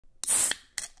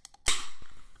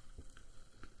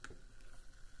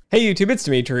Hey YouTube, it's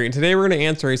Dimitri, and today we're going to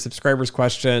answer a subscriber's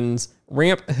questions.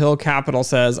 Ramp Hill Capital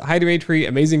says, "Hi Dimitri,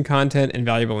 amazing content and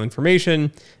valuable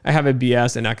information. I have a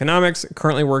BS in economics,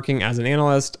 currently working as an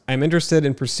analyst. I'm interested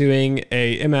in pursuing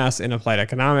a MS in applied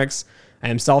economics. I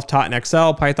am self-taught in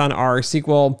Excel, Python, R,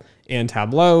 SQL, and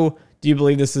Tableau. Do you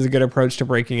believe this is a good approach to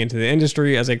breaking into the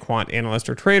industry as a quant analyst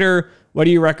or trader? What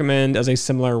do you recommend as a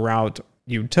similar route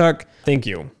you took? Thank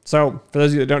you." So for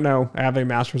those of you that don't know, I have a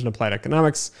master's in applied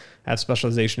economics. I have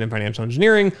specialization in financial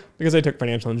engineering because I took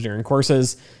financial engineering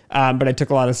courses, but I took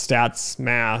a lot of stats,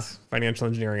 math, financial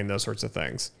engineering, and those sorts of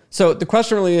things. So the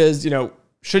question really is,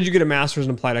 should you get a master's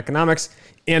in applied economics?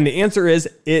 And the answer is,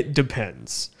 it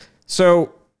depends.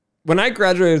 So when I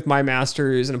graduated with my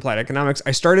master's in applied economics,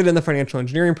 I started in the financial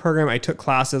engineering program. I took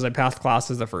classes, I passed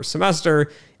classes the first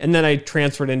semester, and then I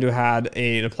transferred into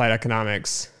an applied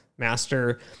economics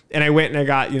master. And I went and I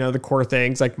got, the core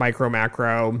things like micro,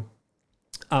 macro,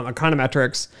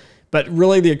 econometrics, but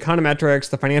really the econometrics,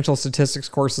 the financial statistics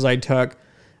courses I took,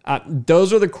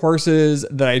 those are the courses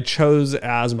that I chose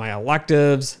as my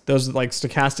electives. Those are like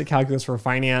stochastic calculus for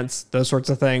finance, those sorts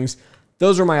of things.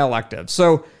 Those are my electives.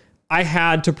 So I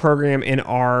had to program in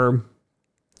R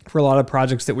for a lot of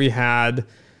projects that we had.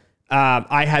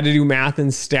 I had to do math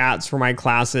and stats for my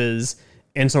classes.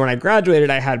 And so when I graduated,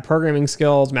 I had programming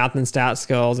skills, math and stats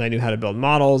skills, and I knew how to build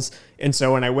models. And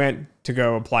so when I went to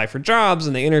go apply for jobs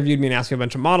and they interviewed me and asked me a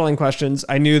bunch of modeling questions,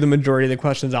 I knew the majority of the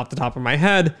questions off the top of my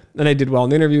head, and I did well in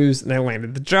the interviews and I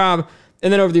landed the job.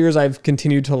 And then over the years, I've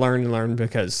continued to learn and learn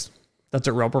because that's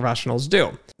what real professionals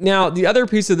do. Now, the other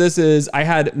piece of this is I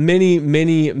had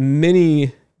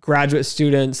many graduate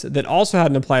students that also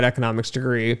had an applied economics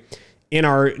degree and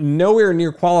are nowhere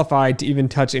near qualified to even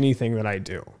touch anything that I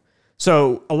do.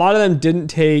 So a lot of them didn't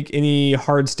take any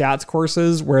hard stats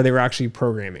courses where they were actually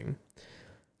programming.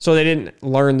 So they didn't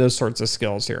learn those sorts of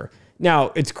skills here.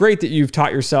 Now, it's great that you've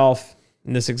taught yourself,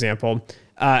 in this example,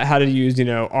 how to use,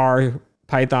 R,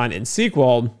 Python, and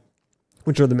SQL,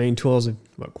 which are the main tools of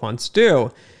what quants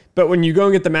do. But when you go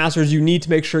and get the master's, you need to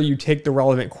make sure you take the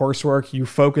relevant coursework, you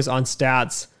focus on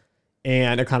stats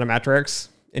and econometrics,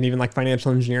 and even like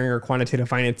financial engineering or quantitative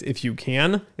finance if you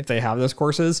can, if they have those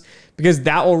courses, because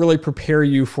that will really prepare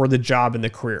you for the job and the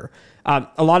career.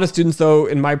 A lot of students, though,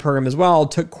 in my program as well,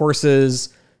 took courses,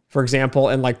 for example,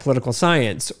 in like political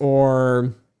science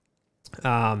or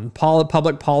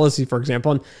public policy, for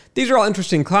example. And these are all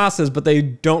interesting classes, but they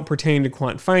don't pertain to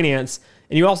quant finance.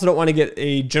 And you also don't want to get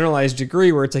a generalized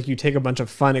degree where it's like you take a bunch of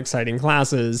fun, exciting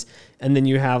classes, and then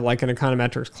you have like an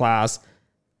econometrics class,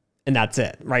 and that's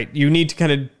it, right? You need to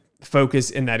kind of focus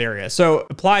in that area. So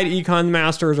applied econ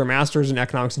masters or masters in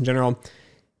economics in general,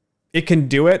 it can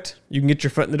do it. You can get your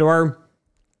foot in the door,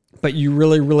 but you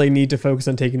really need to focus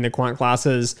on taking the quant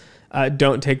classes.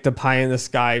 Don't take the pie in the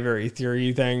sky, very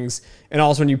theory things. And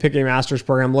also when you pick a master's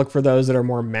program, look for those that are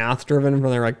more math driven,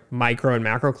 when they're like micro and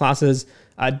macro classes.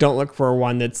 Don't look for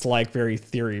one that's like very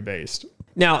theory based.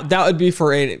 Now that would be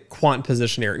for a quant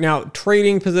position here. Now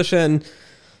trading position,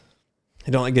 I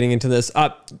don't like getting into this.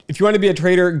 If you want to be a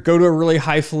trader, go to a really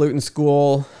highfalutin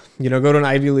school, go to an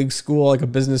Ivy League school, like a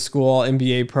business school,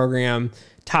 MBA program,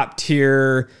 top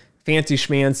tier, fancy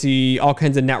schmancy, all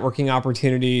kinds of networking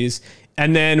opportunities.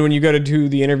 And then when you go to do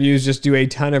the interviews, just do a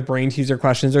ton of brain teaser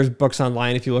questions. There's books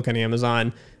online, if you look on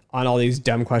Amazon, on all these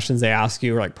dumb questions they ask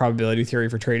you, like probability theory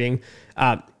for trading.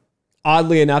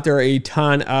 Oddly enough, there are a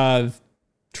ton of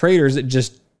traders that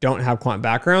just don't have quant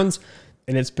backgrounds.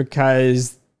 And it's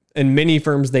because in many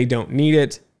firms, they don't need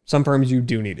it. Some firms, you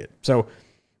do need it. So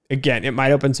again, it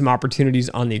might open some opportunities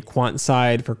on the quant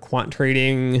side for quant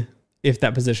trading if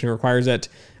that position requires it.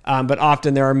 But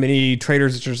often there are many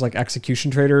traders that are just like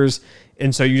execution traders.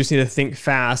 And so you just need to think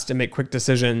fast and make quick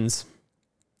decisions.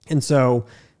 And so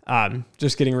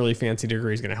just getting a really fancy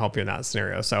degree is going to help you in that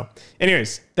scenario. So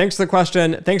anyways, thanks for the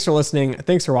question. Thanks for listening.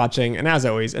 Thanks for watching. And as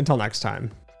always, until next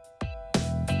time.